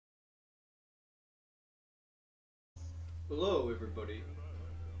Hello, everybody.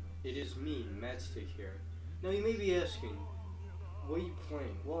 It is me, Madstick here. Now, you may be asking, what are you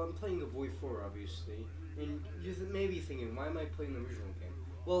playing? Well, I'm playing the Void 4, obviously, and you may be thinking, why am I playing the original game?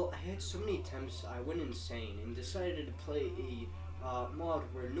 Well, I had so many attempts, I went insane, and decided to play a mod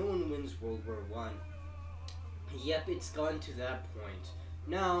where no one wins World War One. Yep, it's gotten to that point.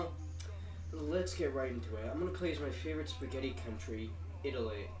 Now, let's get right into it. I'm gonna play as my favorite spaghetti country,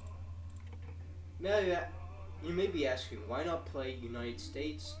 Italy. Now, you may be asking, why not play United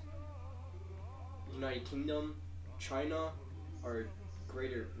States, United Kingdom, China, or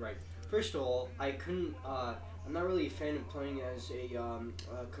Greater, right? First of all, I'm not really a fan of playing as a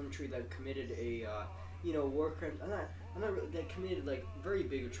country that committed war crime. I'm not really, that committed like very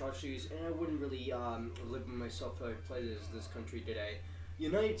big atrocities, and I wouldn't really live with myself if I played as this country today.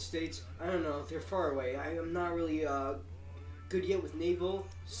 United States, I don't know, they're far away. I am not really good yet with naval.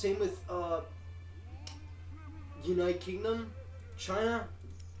 Same with United Kingdom, China.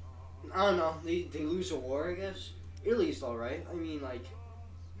 I don't know. They lose a war, I guess. Italy's all right. I mean, like,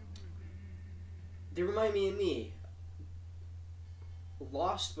 they remind me of me.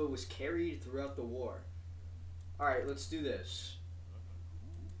 Lost but was carried throughout the war. All right, let's do this.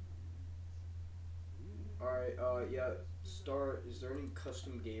 All right. Yeah. Start. Is there any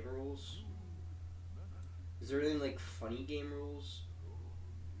custom game rules? Is there any like funny game rules?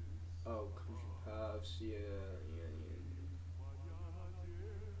 Oh, country paths. Yeah.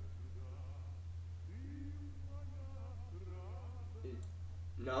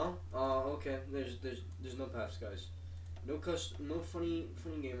 No? Oh, okay. There's no paths, guys. No funny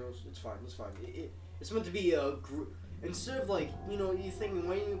game rules. It's fine. It's fine. It's meant to be a group. Instead of like, you thinking,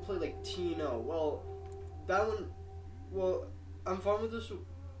 why don't you play like TNO? Well, that one. Well, I'm fine with this.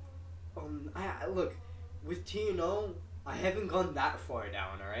 I look with TNO. I haven't gone that far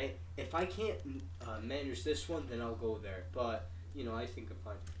down. All right. If I can't manage this one, then I'll go there. But I think I'm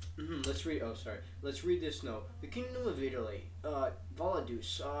fine. Let's read. Oh, sorry. Let's read this note. The Kingdom of Italy,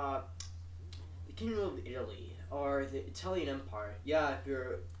 Valadus, the Kingdom of Italy, or the Italian Empire. Yeah,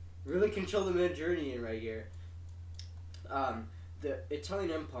 you're really control the Mediterranean right here. The Italian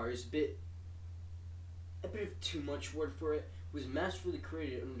Empire is a bit of too much word for it. Was masterfully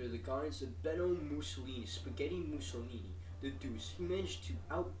created under the guidance of Benito Mussolini, Spaghetti Mussolini, the Deuce. He managed to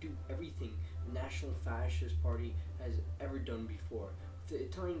outdo everything the National Fascist Party has ever done before. The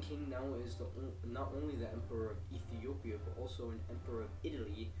Italian king now is not only the emperor of Ethiopia, but also an emperor of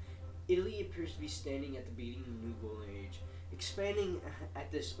Italy. Italy appears to be standing at the beginning of the new golden age, expanding at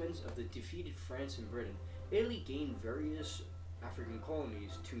the expense of the defeated France and Britain. Italy gained various African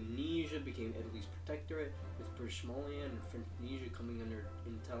colonies. Tunisia became Italy's protectorate, with British Somaliland and French Tunisia coming under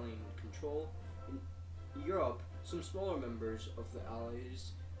Italian control. In Europe, some smaller members of the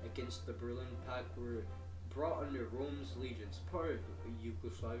Allies against the Berlin Pact were brought under Rome's legions. Part of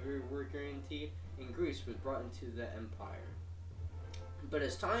Yugoslavia were guaranteed, and Greece was brought into the empire. But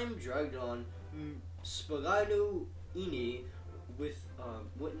as time dragged on, Spaghetti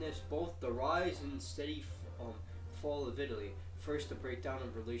witnessed both the rise and steady fall of Italy. First, the breakdown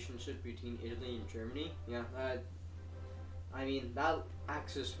of relationship between Italy and Germany. Yeah, that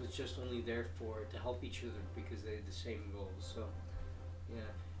axis was just only there to help each other because they had the same goals. So,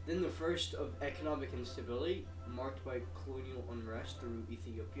 yeah. Then the first of economic instability, marked by colonial unrest through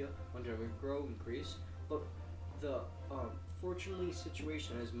Ethiopia, Montenegro, and Greece. But the fortunately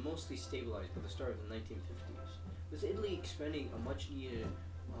situation has mostly stabilized by the start of the 1950s, with Italy expending a much-needed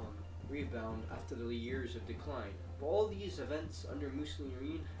rebound after the years of decline. But all these events under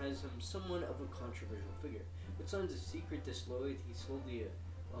Mussolini has him somewhat of a controversial figure, with signs of secret disloyalty slowly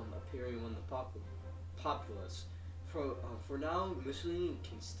appearing among the populace. For now, Mussolini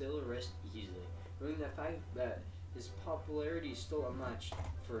can still rest easily, knowing the fact that his popularity is still unmatched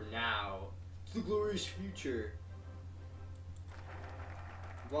for now. To the glorious future.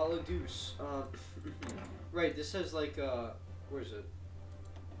 Valadus. Right, this says like, where is it?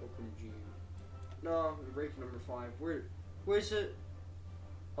 Open G. No, break number 5. Where's it?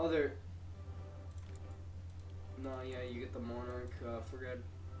 Oh, there. No, yeah, you get the monarch, forget.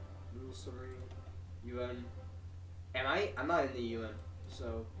 Little summary. UN. I'm not in the UN,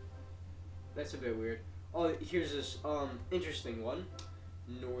 so that's a bit weird. Oh, here's this interesting one.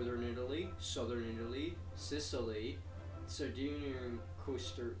 Northern Italy, Southern Italy, Sicily, Sardinia, and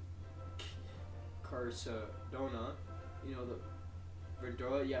Carsodona, the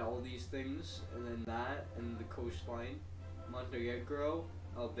Verdura, yeah, all these things, and then that, and the coastline, Montenegro,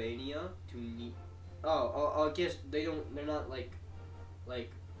 Albania, Tunisia. I guess they're not like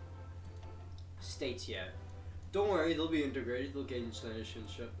states yet. Don't worry, they'll be integrated. They'll gain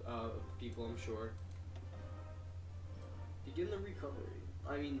citizenship of people, I'm sure. Begin the recovery.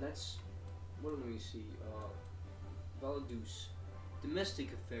 I mean, that's. What do we see? Valadus.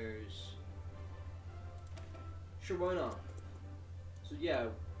 Domestic affairs. Sure, why not? So, yeah,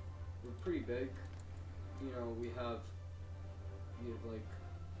 we're pretty big. You know, we have like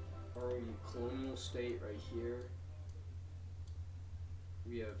our own colonial state right here.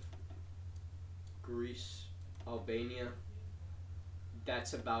 We have Greece, Albania.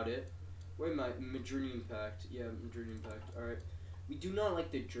 That's about it. Wait, my Madridian Pact. Yeah, Madridian Pact. Alright. We do not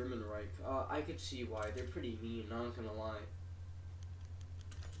like the German Reich. I could see why. They're pretty mean, not gonna lie.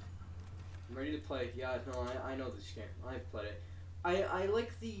 I'm ready to play. Yeah, no, I know this game. I've played it. I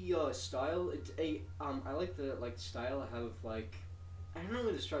like the style. It's I like the style I have like I don't know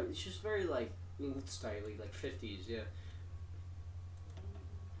what to describe. It's just very like old styly, like 50s, yeah.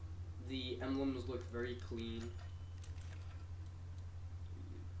 The emblems look very clean.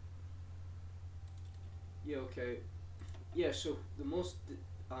 Yeah, okay. Yeah, so the most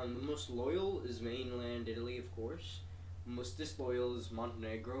loyal is mainland Italy, of course. Most disloyal is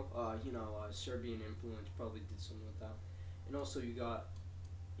Montenegro. Serbian influence probably did something with that. And also you got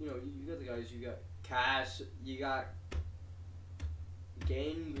the guys, you got Cass, you got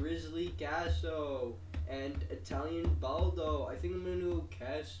Gang Grizzly Casso, and Italian Baldo. I think I'm gonna do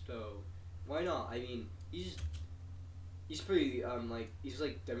Casto. Why not? I mean, he's pretty, he's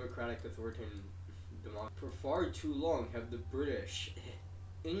like democratic authoritarian democracy. For far too long have the British,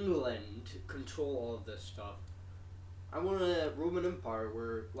 England, control all of this stuff. I want a Roman Empire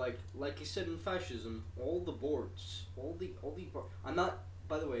where, like I said in fascism, all the boards, I'm not,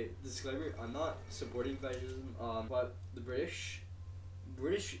 by the way, disclaimer, I'm not supporting fascism, but the British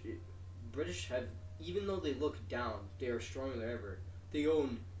have, even though they look down, they are stronger than ever. They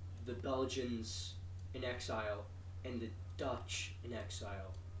own the Belgians in exile, and the Dutch in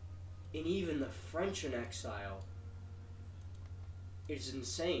exile, and even the French in exile. It's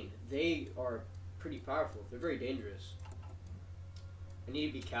insane. They are pretty powerful. They're very dangerous. I need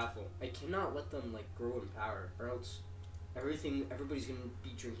to be careful. I cannot let them grow in power, or else everybody's gonna be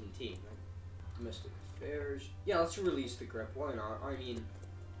drinking tea. Like, domestic affairs. Yeah, let's release the grip. Why not? I mean,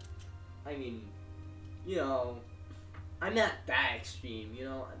 I'm not that extreme.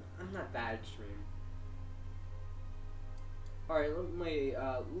 I'm not that extreme. All right,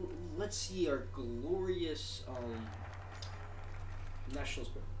 let's see our glorious national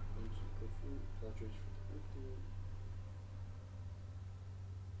spirit.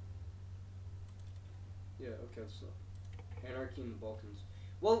 Yeah, okay, so anarchy in the Balkans.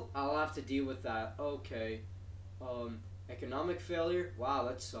 Well, I'll have to deal with that. Okay. Economic failure. Wow,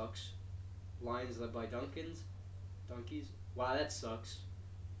 that sucks. Lions led by donkeys. Wow, that sucks.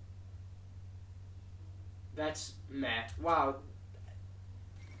 That's meh. Wow.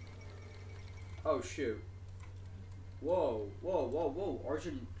 Oh shoot. Whoa.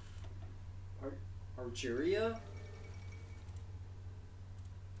 Algeria?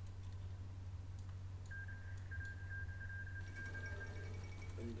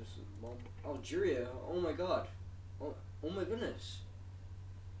 And this is Algeria. Oh my god. Oh my goodness.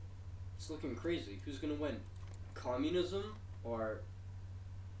 It's looking crazy. Who's gonna win? Communism or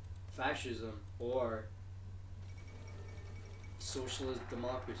fascism or socialist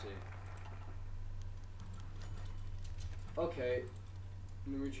democracy? Okay.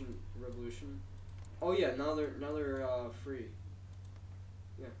 Norwegian Revolution. Oh yeah, now they're free.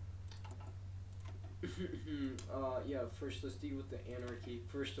 Yeah. Yeah, first let's deal with the anarchy.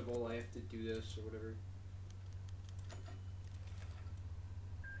 First of all, I have to do this or whatever.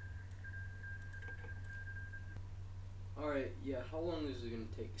 Alright, yeah, how long is it gonna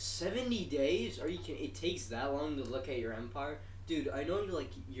take? 70 days? Are you kidding? It takes that long to look at your empire? Dude, I know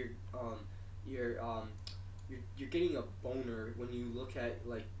you're getting a boner when you look at,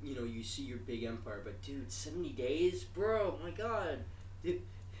 you see your big empire, but dude, 70 days? Bro, my god. Dude,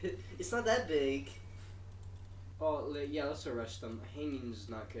 it's not that big. Oh, yeah, let's arrest them. Hanging is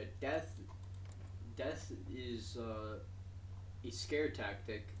not good. Death is a scare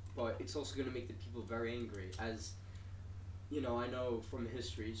tactic, but it's also gonna make the people very angry, as I know from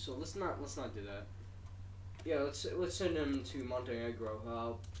history. So let's not do that. Yeah, let's send him to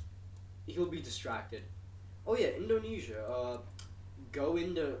Montenegro. He'll be distracted. Oh yeah, Indonesia. Go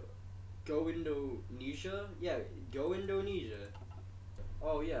Indonesia. Yeah, go Indonesia.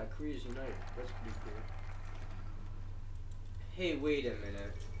 Oh yeah, Korea's united. That's pretty cool. Hey, wait a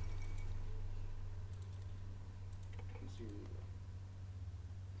minute.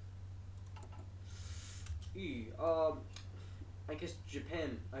 I guess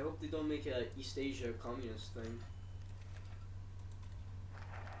Japan. I hope they don't make a East Asia communist thing.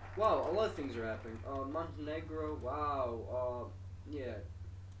 Wow, a lot of things are happening. Montenegro, wow, yeah.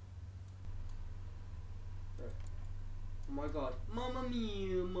 Right. Oh my god. Mamma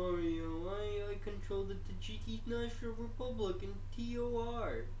mia, Mario, I control the Tajiki National Republic in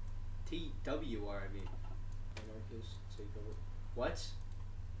TOR. TWR, I mean. Anarchist take over. What?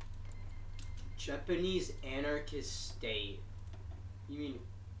 Japanese anarchist state. You mean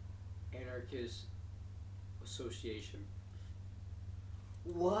anarchist association?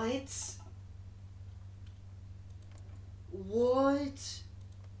 What? What?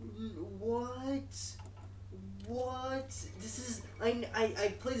 What? What? This is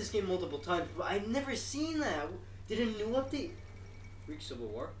I played this game multiple times, but I've never seen that. Did a new update? Greek Civil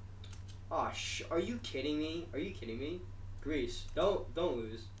War? Aw, are you kidding me? Are you kidding me? Greece, don't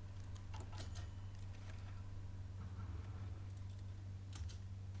lose.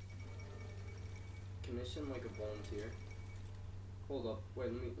 Can I send like a volunteer? Hold up,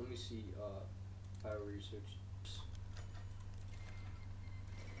 wait, let me see power research.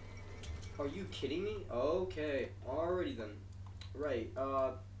 Are you kidding me? Okay, alrighty then. Right,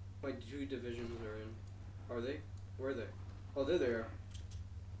 my 2 divisions are in. Are they? Where are they? Oh, they're there.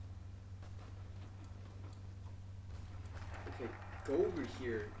 Okay, go over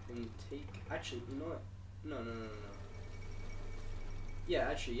here and take. Actually, you know what? No. Yeah,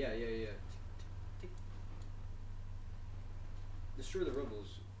 actually, yeah. Destroy the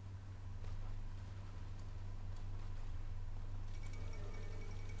rebels.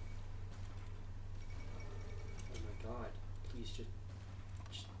 Oh my god. Please just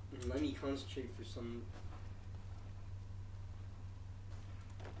let me concentrate for some.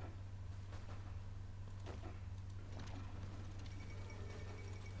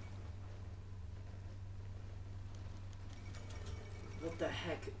 What the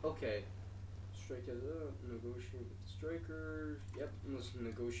heck? Okay. Strike it up, negotiate with the strikers. Yep, let's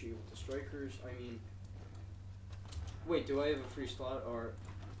negotiate with the strikers. I mean, wait, do I have a free slot or?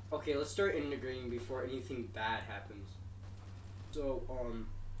 Okay, let's start integrating before anything bad happens. So,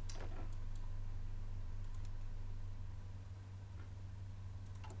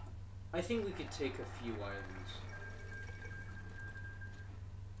 I think we could take a few islands.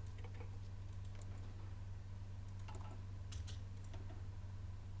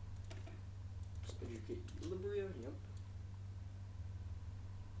 Educate Libya, yep.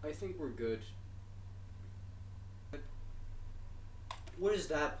 I think we're good. What is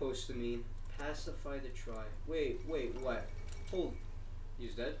that supposed to mean? Pacify the tribe. Wait, what? Hold.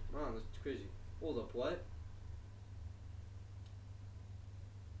 He's dead? Wow, that's crazy. Hold up, what?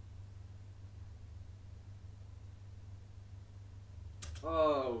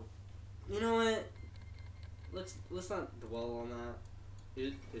 Oh, you know what? Let's not dwell on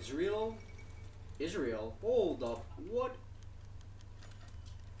that. Israel? Israel? Hold up. What?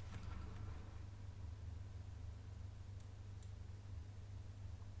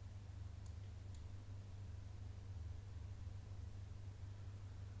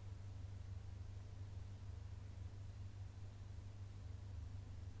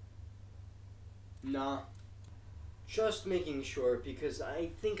 Nah. Just making sure because I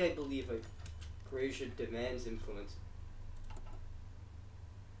believe Croatia demands influence.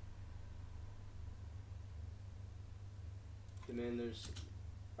 Demanders.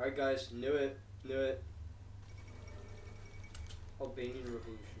 Alright guys, knew it. Albanian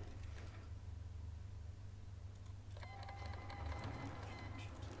Revolution.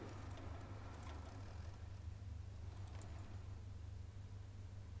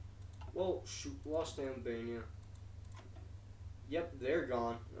 Well, shoot, lost Albania. Yep, they're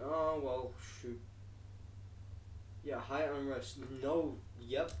gone. Oh, well, shoot. Yeah, high unrest. No,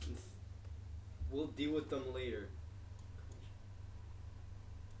 yep. We'll deal with them later.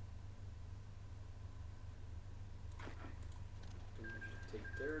 Take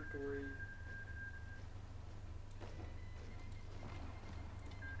territory.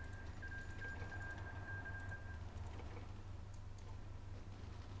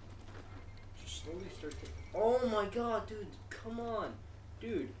 Just slowly start to. Oh my god, dude, come on.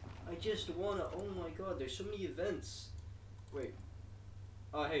 Dude, I just wanna. Oh my god, there's so many events. Wait.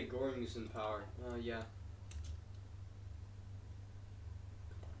 Oh, hey, Goring's in power. Yeah.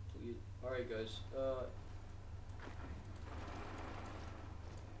 Please. Alright, guys.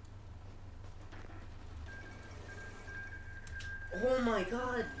 Oh my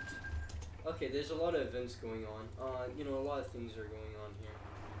god! Okay, there's a lot of events going on. You know, a lot of things are going on here.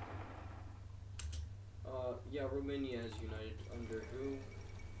 Yeah, Romania has united under who?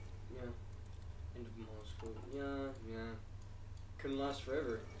 Yeah. End of Moscow. Yeah. Couldn't last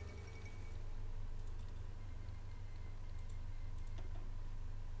forever.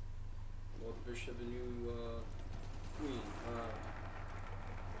 of a new queen.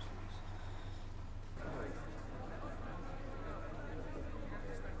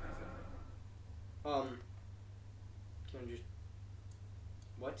 Can I just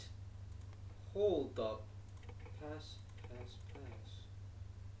what? Hold up. Pass.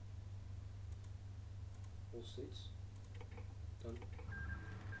 All states. Done.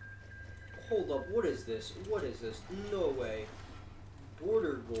 Hold up. What is this? What is this? No way.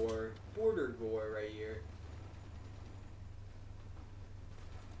 Border gore right here.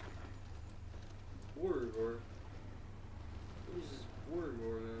 Border gore. What is this border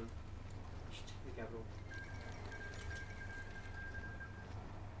gore, man? Just take the capital.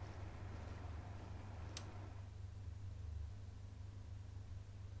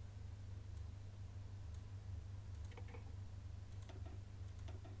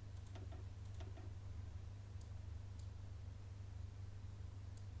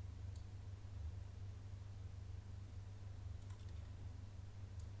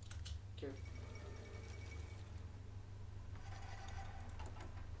 Okay.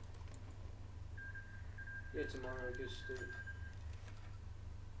 Yeah, tomorrow I guess.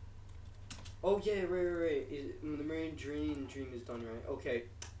 Oh yeah, right. The Marine Dream is done, right? Okay.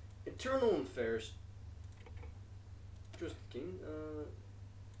 Eternal Affairs. Just the king.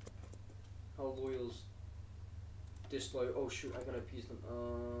 How loyal's disloyal? Oh shoot, I gotta appease them.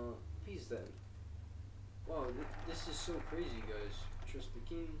 Appease them. Wow, this is so crazy, guys. Trust the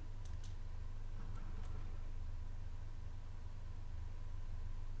king.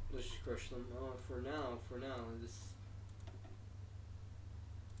 Let's just crush them. For now, this.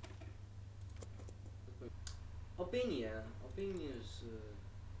 Albania's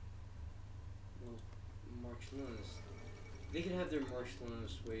well, Marxist. They can have their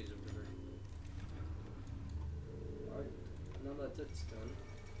Marxist ways over there. Alright, now that that's done,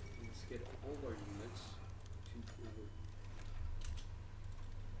 let's get all our units to forward.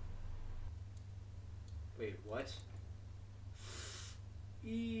 Wait, what?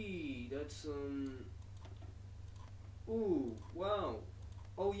 That's ooh, wow.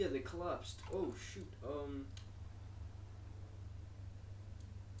 Oh yeah, they collapsed. Oh shoot.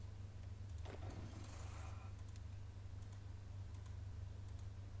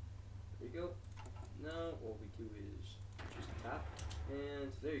 There you go. Now what we do is just tap,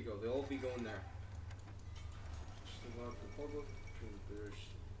 and there you go. They'll all be going there. Slovak Republic, British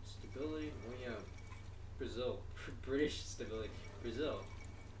stability. Oh yeah, Brazil, British stability, Brazil.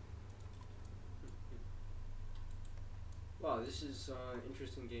 Wow, this is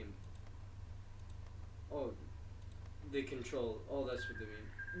interesting game. Oh, they control. Oh, that's what they mean.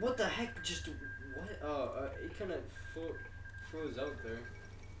 What the heck? Just what? It kind of froze out there.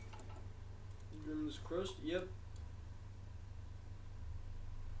 Germans crushed. Yep.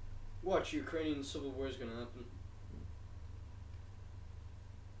 Watch, Ukrainian civil war is gonna happen.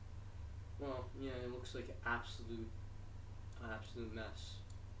 Well, yeah, it looks like an absolute mess.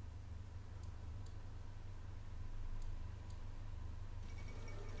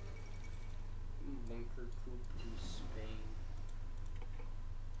 Bunker coup in Spain.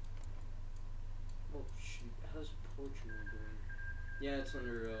 Oh shoot, how's Portugal doing? Yeah, it's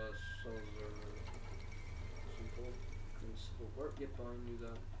under Salazar. Simple. Civil war. Yep, I knew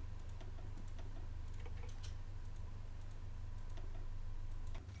that.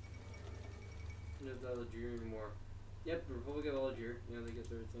 Not Algeria anymore. Yep, Republic of Algeria. Yeah, they get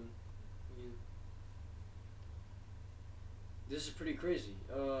their thing. Yeah. This is pretty crazy.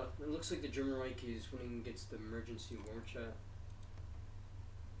 It looks like the German Reich is winning against the emergency war chat.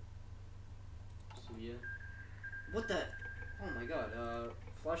 So yeah. What the? Oh my god.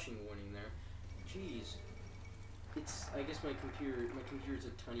 Flashing warning there. Jeez. It's. I guess my computer's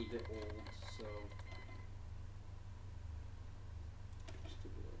a tiny bit old, so.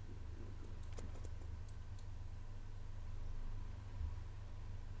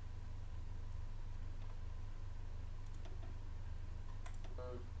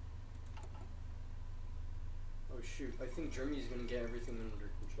 Oh shoot, I think Germany's gonna get everything under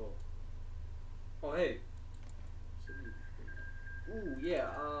control. Oh hey. Ooh yeah,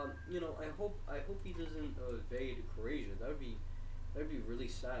 you know, I hope he doesn't invade Croatia. That'd be really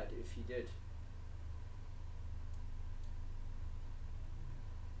sad if he did.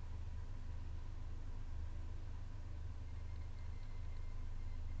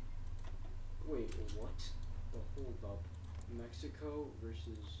 Wait, what? Oh, hold up. Mexico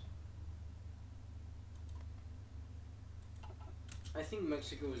versus. I think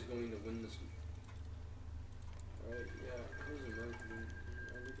Mexico is going to win this. Alright, yeah. Who's America?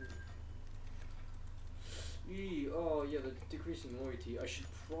 Oh yeah, the decreasing loyalty. I should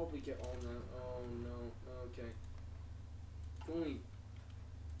probably get on that. Oh no. Okay. If only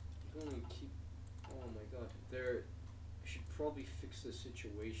keep. Oh my god. There. I should probably fix the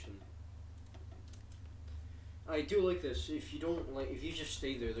situation. I do like this. If you don't like, if you just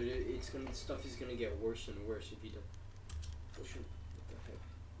stay there, it's gonna stuff is gonna get worse and worse if you don't. What the heck?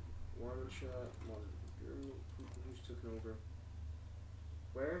 Warnsha, who's taken over?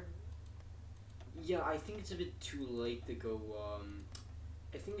 Where? Yeah, I think it's a bit too late to go.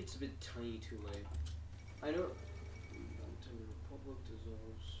 I think it's a bit tiny too late. I know. Until the Republic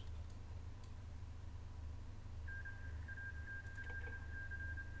dissolves.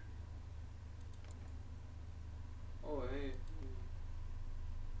 Oh hey.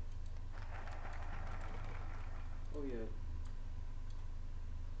 Oh yeah.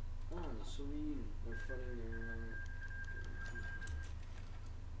 Oh, Celine, we're fighting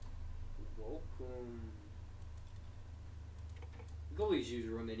welcome. Goalies use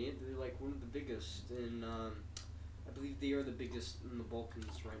Romania. They're like one of the biggest in. I believe they are the biggest in the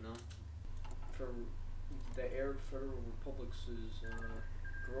Balkans right now. For the Arab Federal Republics is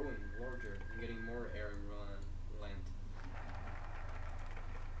growing larger and getting more Arab land.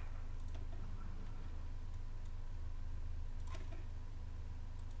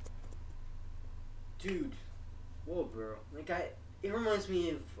 Dude, whoa, bro. Like it reminds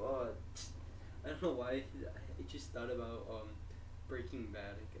me of I don't know why. I just thought about Breaking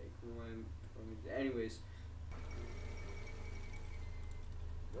Bad. Anyways.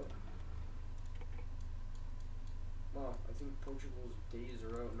 What? Wow, I think Portugal's days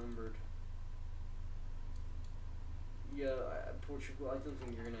are outnumbered. Yeah, Portugal. I don't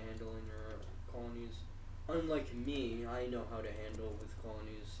think you're gonna handle in your colonies. Unlike me, I know how to handle with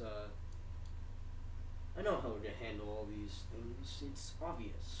colonies. I know how to handle all these things. It's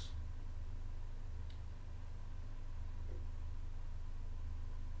obvious.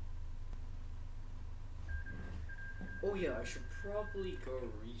 Oh yeah, I should probably go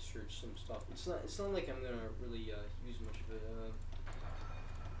research some stuff. It's not like I'm gonna really use much of it.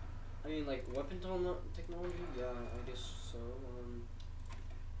 I mean, like weapon technology. Yeah, I guess so.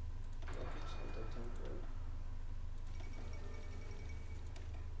 Rockets, anti-tank.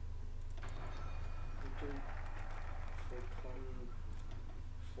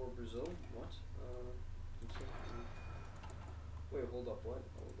 For Brazil? What? Wait, hold up. What?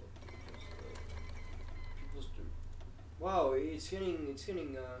 Hold up. People's. Wow, it's getting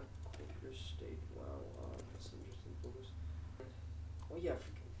corporate state. Wow, that's an interesting focus. Oh yeah,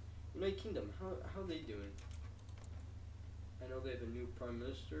 United Kingdom. How they doing? I know they have a new prime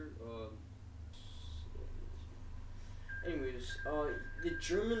minister. Anyways, the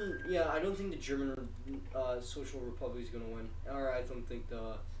German, yeah, I don't think the German Social Republic is gonna win, or I don't think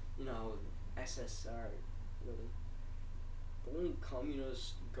the, SSR, really. The only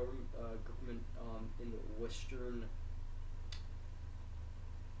communist government in the Western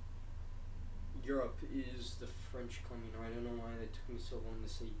Europe is the French Commune. I don't know why it took me so long to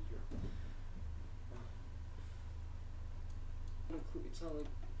say Europe. It's not like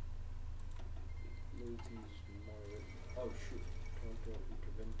oh shoot,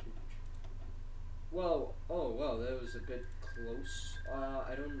 interventage. Well, oh wow, that was a bit close.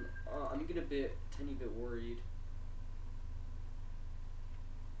 I don't. I'm getting tiny bit worried.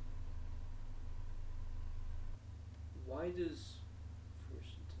 Why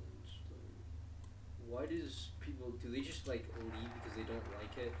does people do they just like leave because they don't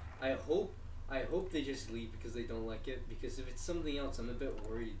like it? I hope they just leave because they don't like it, because if it's something else, I'm a bit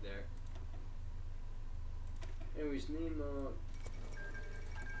worried there. Anyways, name no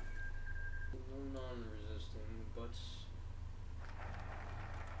non-resisting, but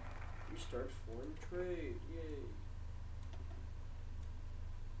restart foreign trade. Yay.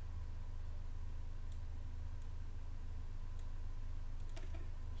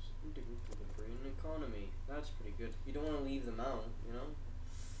 Integrate to the brain economy. That's pretty good. You don't want to leave them out, you know?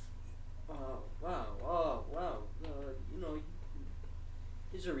 Wow. Oh, wow.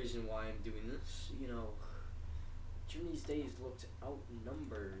 There's a reason why I'm doing this. Germany's days looked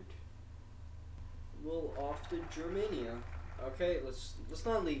outnumbered. Well, off to Germania. Okay, let's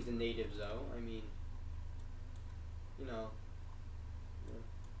not leave the natives out. I mean,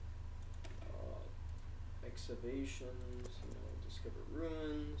 excavations. Discover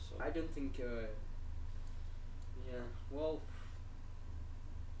ruins. I don't think. Yeah. Well.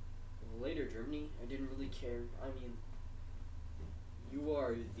 Later, Germany. I didn't really care. I mean, you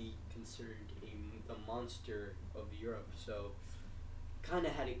are considered the monster of Europe, so kind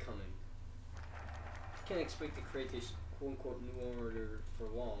of had it coming. Can't expect to create this quote-unquote new order for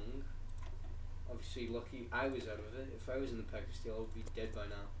long. Obviously, lucky I was out of it. If I was in the Pack of Steel, I would be dead by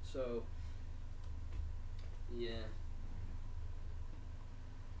now. So, yeah.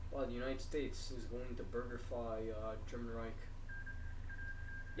 Well, the United States is going to burgerfy German Reich.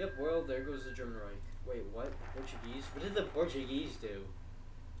 Yep, well, there goes the German Reich. Wait, what? Portuguese? What did the Portuguese do?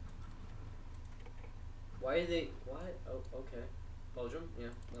 Why did they... What? Oh, okay. Belgium?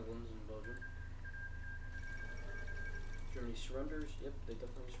 Yeah, Netherlands and Belgium. Germany surrenders? Yep, they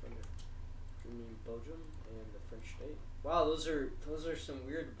definitely surrender. Germany and Belgium and the French state. Wow, those are some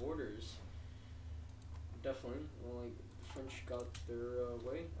weird borders. Definitely. Well, like, the French got their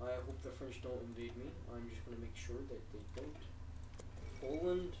way. I hope the French don't invade me. I'm just gonna make sure that they don't.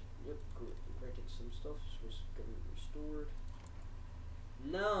 Poland, yep, granted some stuff. Swiss government restored.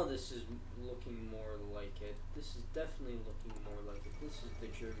 Now this is looking more like it. This is definitely looking more like it. This is the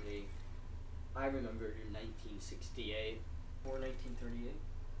Germany I remember in 1968 or 1938.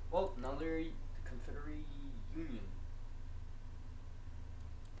 Well, now they're the Confederate Union.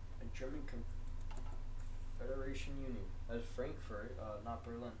 A German Confederation Union. That's Frankfurt, not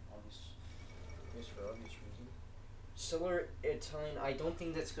Berlin, obvious for obvious reason. Similar Italian, I don't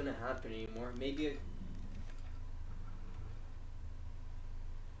think that's gonna happen anymore. Maybe a...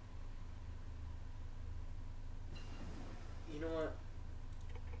 You know what?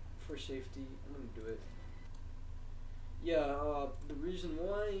 For safety, I'm gonna do it. Yeah, the reason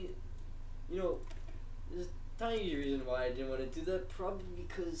why, you know, there's a tiny reason why I didn't want to do that, probably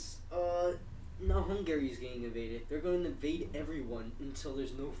because, now Hungary is getting invaded. They're going to invade everyone until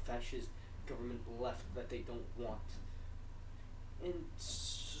there's no fascist government left that they don't want. And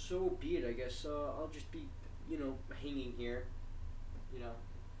so be it, I guess. I'll just be, you know, hanging here, you know.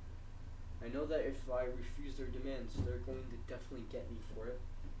 I know that if I refuse their demands, they're going to definitely get me for it.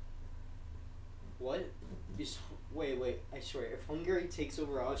 What? Wait, I swear, if Hungary takes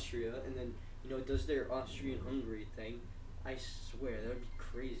over Austria and then, you know, does their Austrian-Hungary thing, I swear, that would be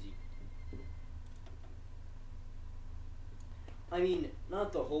crazy. I mean,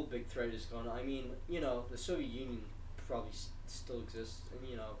 not the whole big threat is gone. I mean, you know, the Soviet Union probably still exists, and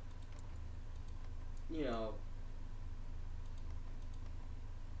you know,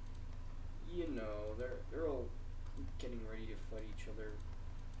 they're all getting ready to fight each other.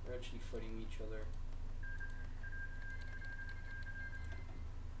 They're actually fighting each other.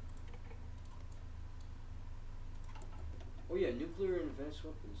 Oh yeah, nuclear and advanced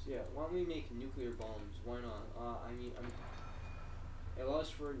weapons. Yeah, why don't we make nuclear bombs? Why not? I mean, it allows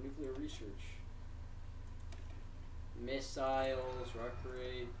for nuclear research. Missiles, rocket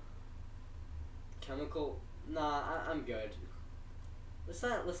rate, chemical. Nah, I'm good.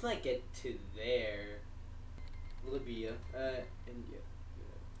 Let's not get to there. Libya, India.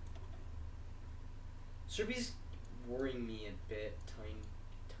 Yeah. Serbia's worrying me a bit, tiny,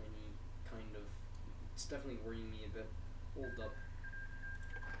 kind of. It's definitely worrying me a bit. Hold up.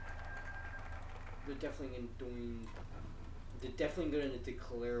 They're definitely going to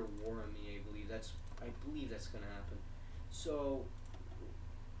declare war on me. I believe that's going to happen. So,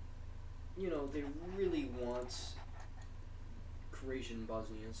 you know, they really want Croatia and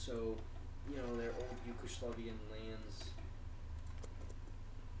Bosnia, so, you know, their old Yugoslavian lands.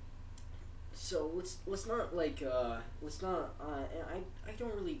 So let's not like I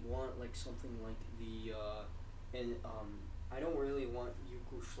don't really want like something like the I don't really want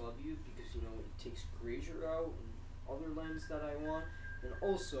Yugoslavia because, you know, it takes Croatia out and other lands that I want. And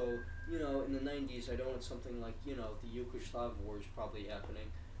also, you know, in the 90s, I don't want something like, you know, the Yugoslav war is probably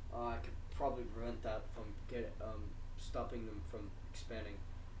happening. I could probably prevent that from stopping them from expanding.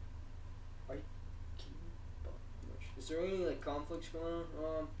 Is there any like conflicts going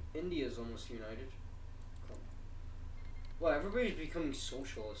on? India's almost united. Well, everybody's becoming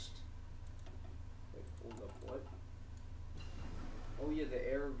socialist. Wait, hold up, what? Oh yeah,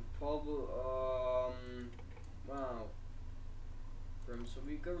 the Arab Republic. Wow. From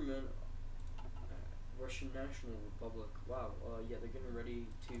Soviet government, Russian National Republic. Wow. Yeah, they're getting ready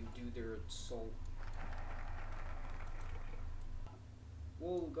to do their assault.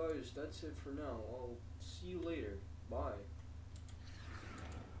 Well, guys, that's it for now. I'll see you later. Bye.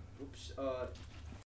 Oops.